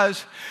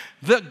was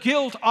the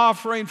guilt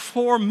offering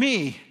for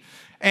me.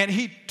 And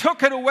he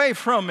took it away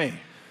from me.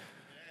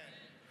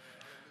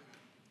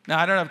 Now,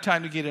 I don't have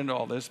time to get into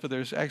all this, but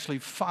there's actually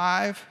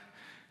 5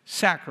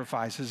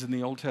 sacrifices in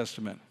the Old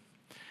Testament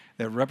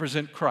that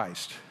represent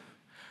Christ.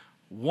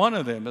 One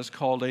of them is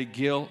called a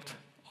guilt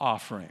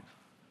offering.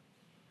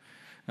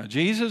 Now,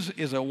 Jesus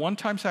is a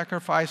one-time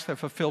sacrifice that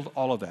fulfilled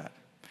all of that.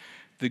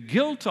 The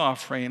guilt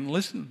offering,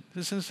 listen,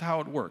 this is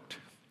how it worked.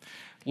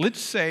 Let's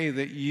say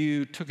that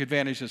you took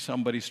advantage of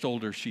somebody, stole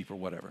their sheep or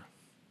whatever.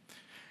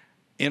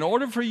 In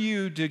order for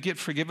you to get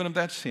forgiven of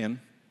that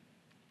sin,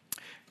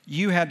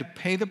 you had to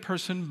pay the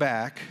person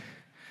back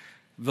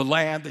the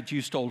land that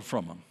you stole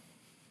from them,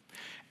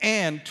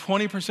 and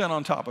 20%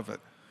 on top of it.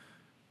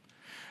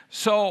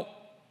 So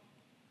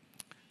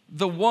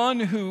the one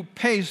who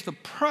pays the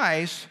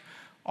price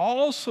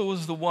also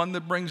is the one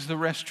that brings the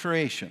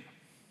restoration.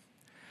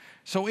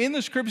 So in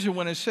the scripture,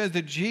 when it says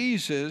that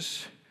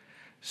Jesus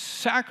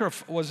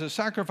was a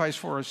sacrifice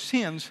for our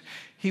sins,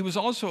 he was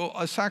also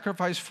a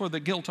sacrifice for the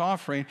guilt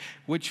offering,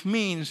 which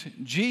means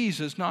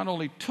Jesus not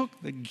only took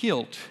the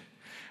guilt,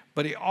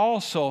 but he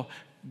also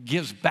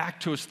gives back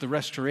to us the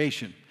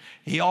restoration.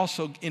 He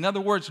also, in other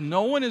words,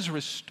 no one is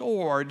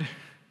restored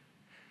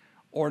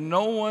or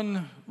no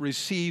one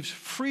receives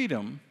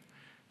freedom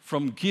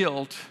from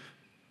guilt.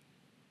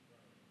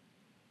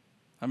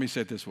 Let me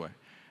say it this way.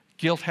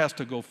 Guilt has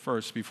to go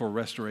first before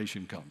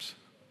restoration comes.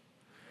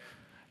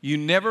 You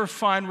never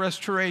find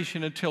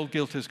restoration until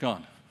guilt is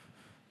gone.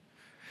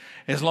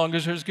 As long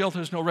as there's guilt,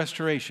 there's no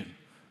restoration.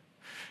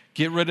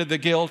 Get rid of the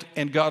guilt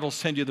and God will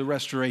send you the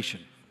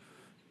restoration.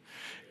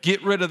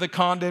 Get rid of the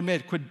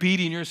condemnation. Quit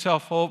beating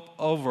yourself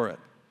over it.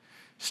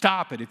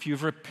 Stop it. If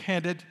you've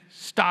repented,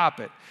 stop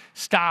it.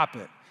 Stop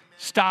it.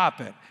 Stop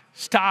it.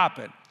 Stop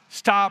it.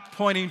 Stop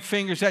pointing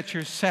fingers at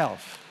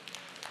yourself.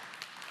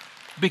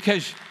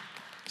 Because,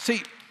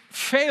 see,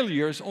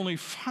 failure is only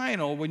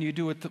final when you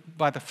do it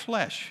by the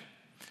flesh.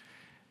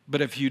 But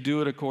if you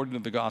do it according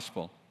to the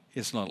gospel,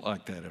 it's not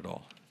like that at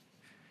all.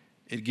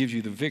 It gives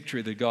you the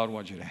victory that God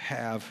wants you to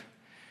have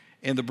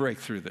and the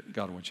breakthrough that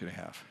God wants you to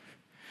have.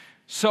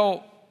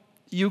 So,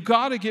 you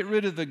got to get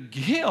rid of the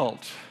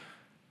guilt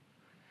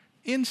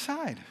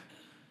inside.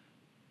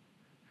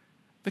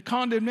 The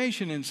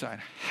condemnation inside.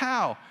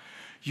 How?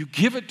 You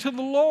give it to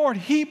the Lord.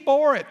 He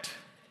bore it.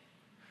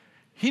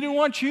 He didn't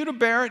want you to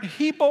bear it.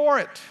 He bore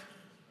it.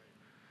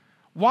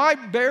 Why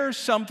bear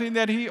something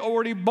that he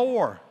already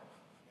bore?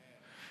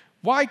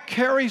 Why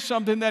carry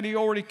something that he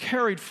already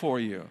carried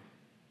for you?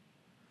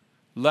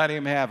 Let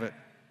him have it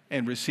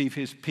and receive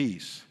his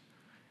peace.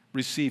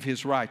 Receive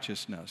his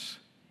righteousness.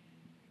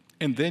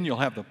 And then you'll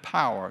have the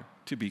power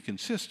to be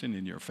consistent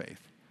in your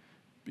faith.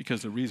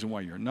 Because the reason why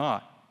you're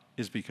not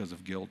is because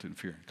of guilt and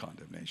fear and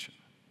condemnation.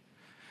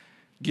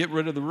 Get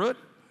rid of the root,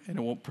 and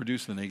it won't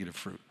produce the negative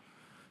fruit.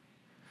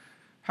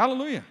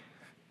 Hallelujah.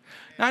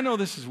 Now, I know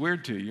this is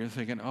weird to you. You're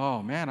thinking,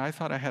 oh, man, I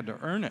thought I had to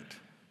earn it.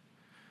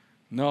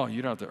 No,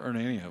 you don't have to earn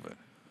any of it.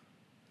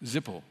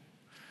 Zippo.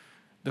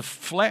 The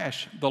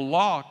flesh, the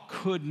law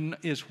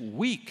is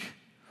weak.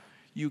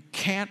 You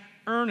can't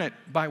earn it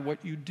by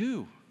what you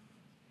do.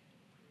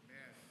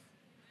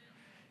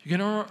 You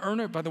can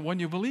earn it by the one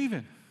you believe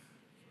in.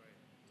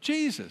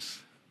 Jesus.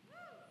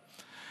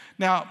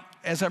 Now,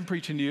 as I'm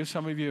preaching to you,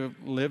 some of you have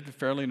lived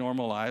fairly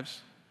normal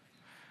lives.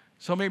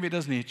 So maybe it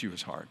doesn't hit you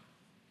as hard.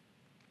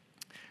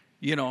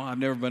 You know, I've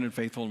never been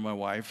unfaithful to my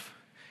wife.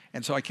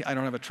 And so I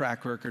don't have a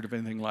track record of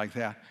anything like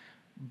that.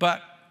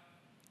 But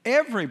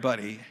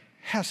everybody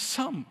has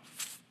some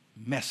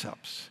mess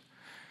ups.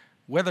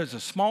 Whether it's a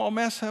small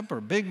mess up or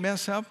a big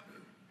mess up.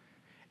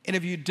 And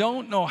if you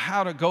don't know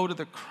how to go to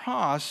the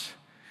cross,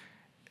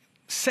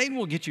 Satan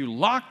will get you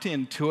locked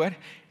into it,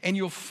 and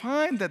you'll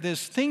find that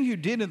this thing you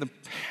did in the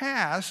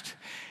past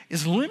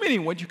is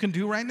limiting what you can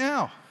do right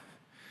now.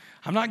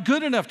 I'm not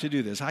good enough to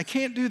do this. I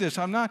can't do this.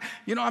 I'm not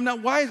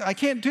wise. I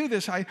can't do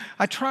this. I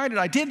tried it.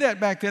 I did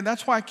that back then.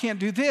 That's why I can't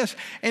do this.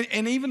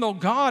 And even though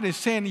God is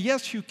saying,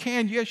 yes, you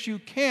can,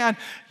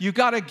 you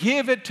got to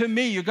give it to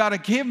me. You got to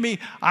give me.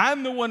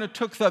 I'm the one who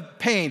took the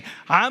pain.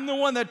 I'm the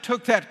one that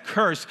took that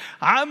curse.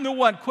 I'm the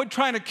one. Quit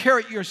trying to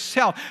carry it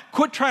yourself.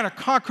 Quit trying to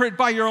conquer it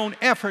by your own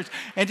efforts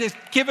and just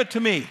give it to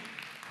me.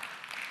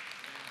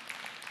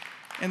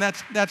 And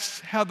that's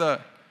how the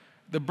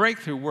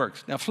breakthrough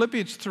works. Now,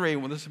 Philippians 3,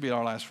 well, this will be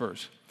our last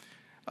verse.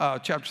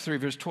 Chapter 3,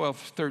 verse 12,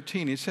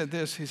 13, he said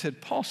this. He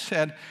said, Paul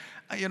said,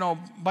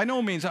 by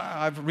no means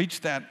I've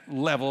reached that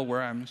level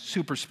where I'm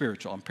super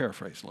spiritual. I'm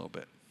paraphrasing a little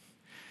bit.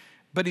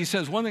 But he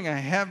says, one thing I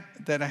have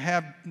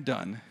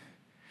done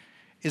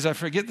is I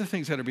forget the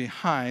things that are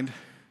behind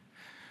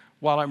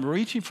while I'm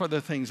reaching for the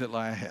things that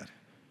lie ahead.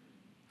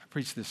 I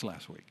preached this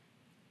last week.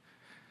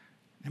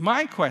 And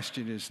my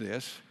question is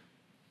this: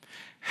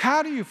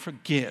 how do you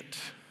forget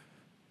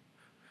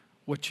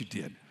what you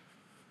did?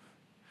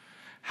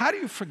 How do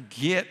you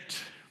forget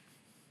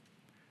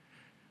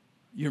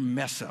your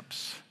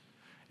mess-ups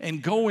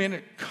and go in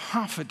it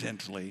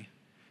confidently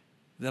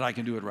that I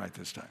can do it right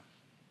this time?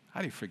 How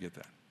do you forget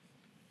that?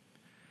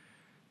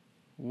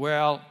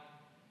 Well,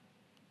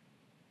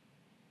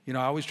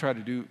 I always try to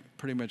do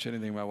pretty much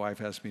anything my wife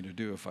asks me to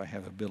do if I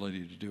have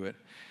ability to do it.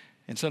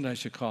 And sometimes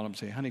she'll call and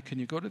say, honey, can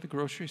you go to the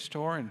grocery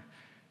store and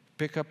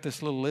pick up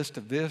this little list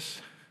of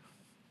this?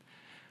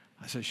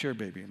 I say, sure,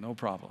 baby, no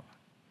problem.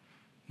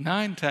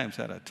 9 times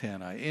out of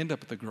 10, I end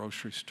up at the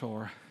grocery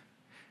store.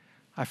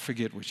 I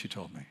forget what she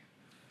told me.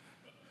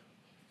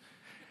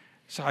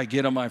 So I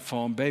get on my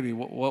phone, baby,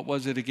 what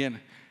was it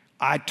again?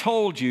 I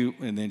told you,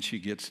 and then she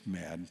gets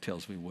mad and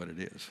tells me what it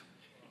is.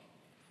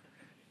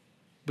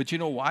 But you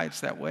know why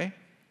it's that way?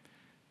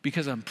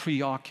 Because I'm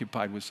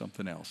preoccupied with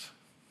something else.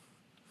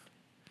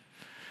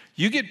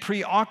 You get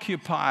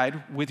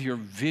preoccupied with your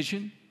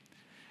vision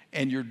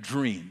and your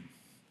dream.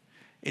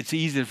 It's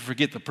easy to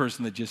forget the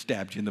person that just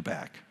stabbed you in the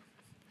back.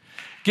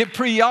 Get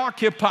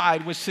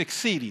preoccupied with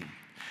succeeding.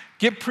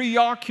 Get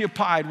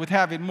preoccupied with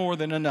having more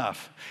than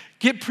enough.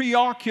 Get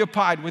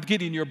preoccupied with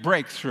getting your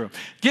breakthrough.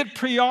 Get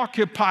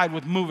preoccupied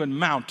with moving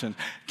mountains.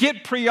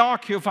 Get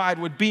preoccupied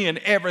with being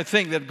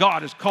everything that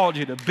God has called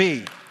you to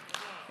be.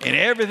 And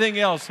everything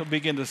else will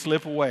begin to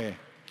slip away,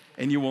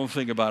 and you won't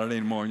think about it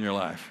anymore in your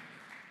life.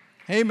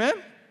 Amen?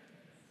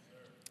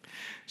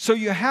 So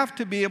you have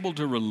to be able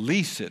to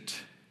release it.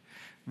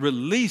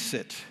 Release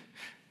it.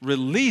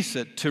 Release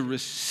it to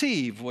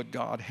receive what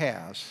God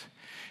has.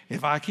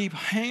 If I keep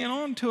hanging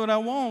on to it, I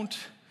won't.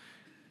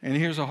 And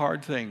here's a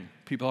hard thing.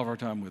 People have a hard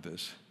time with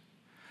this.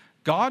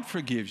 God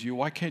forgives you.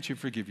 Why can't you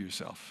forgive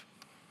yourself?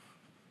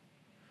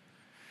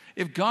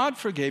 If God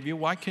forgave you,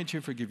 why can't you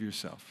forgive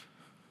yourself?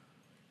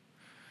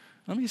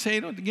 Let me say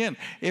it again.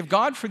 If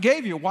God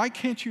forgave you, why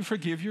can't you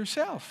forgive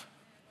yourself?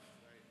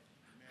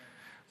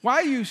 Why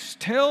are you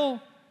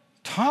still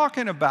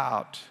talking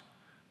about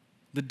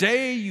the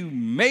day you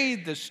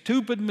made the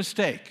stupid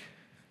mistake?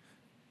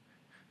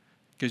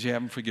 Because you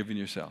haven't forgiven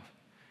yourself.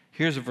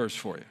 Here's a verse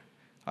for you.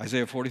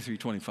 Isaiah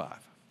 43:25.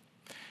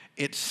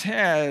 It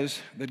says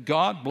that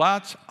God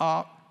blots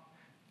out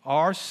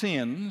our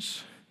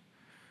sins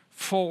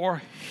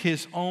for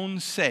his own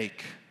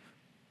sake.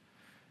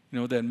 You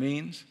know what that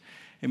means?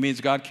 It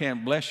means God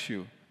can't bless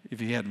you if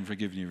he hadn't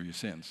forgiven you of your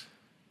sins.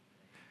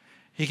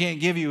 He can't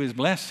give you his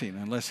blessing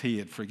unless he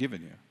had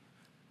forgiven you.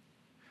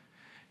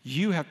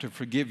 You have to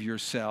forgive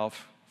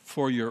yourself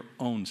for your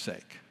own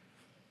sake,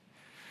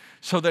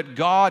 so that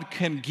God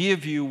can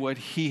give you what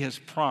he has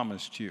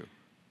promised you.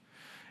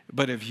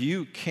 But if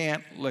you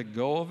can't let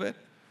go of it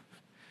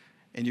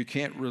and you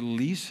can't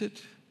release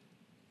it,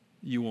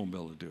 you won't be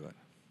able to do it.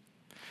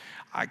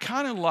 I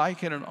kind of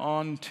liken it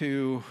on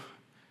to,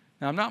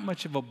 now I'm not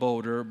much of a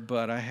boater,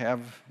 but I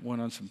have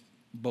went on some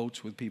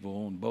boats with people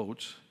who own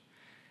boats.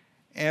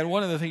 And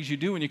one of the things you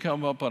do when you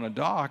come up on a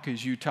dock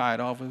is you tie it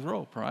off with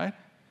rope, right?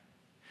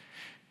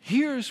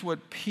 Here's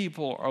what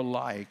people are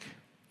like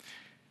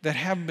that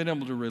haven't been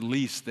able to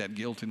release that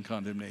guilt and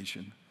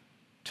condemnation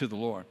to the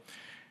Lord.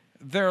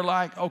 They're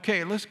like,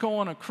 okay, let's go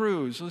on a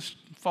cruise. Let's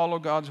follow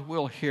God's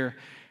will here.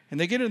 And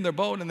they get in their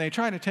boat and they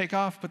try to take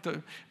off,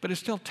 but it's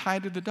still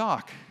tied to the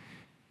dock.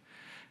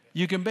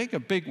 You can make a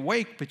big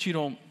wake, but you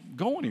don't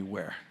go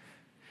anywhere.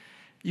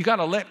 You got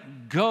to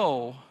let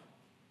go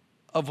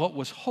of what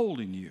was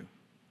holding you.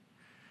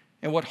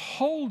 And what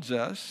holds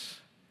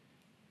us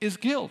is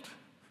guilt.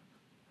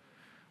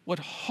 What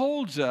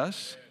holds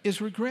us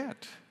is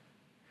regret.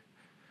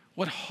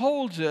 What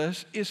holds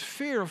us is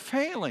fear of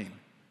failing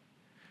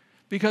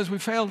because we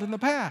failed in the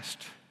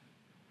past.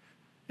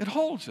 It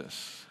holds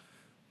us.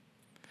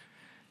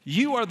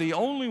 You are the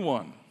only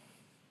one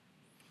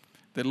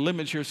that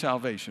limits your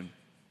salvation.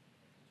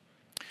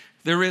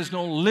 There is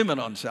no limit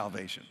on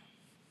salvation.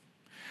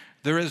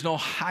 There is no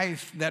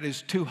height that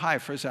is too high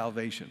for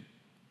salvation.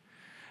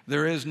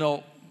 There is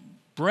no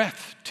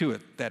breadth to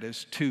it that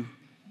is too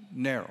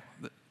narrow.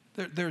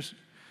 There's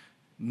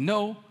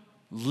no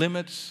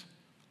limits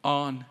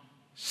on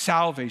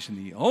salvation.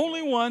 The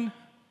only one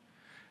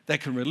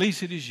that can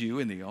release it is you,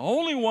 and the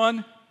only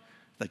one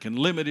that can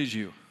limit is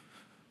you.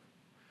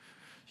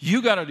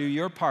 You got to do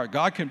your part.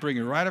 God can bring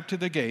it right up to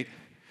the gate,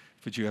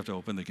 but you have to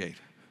open the gate.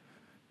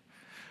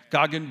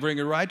 God can bring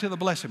it right to the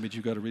blessing, but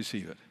you've got to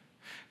receive it.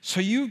 So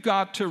you've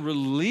got to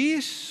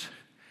release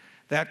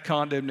that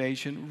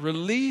condemnation,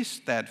 release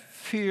that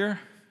fear,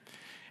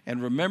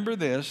 and remember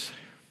this,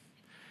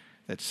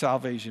 that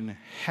salvation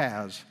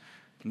has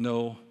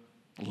no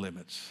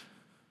limits.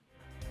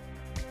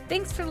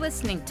 Thanks for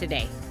listening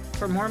today.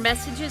 For more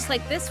messages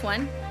like this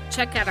one,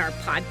 check out our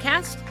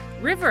podcast,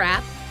 River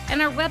app,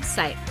 and our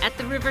website at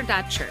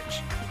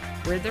theriver.church.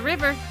 We're The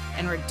River,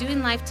 and we're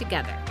doing life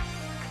together.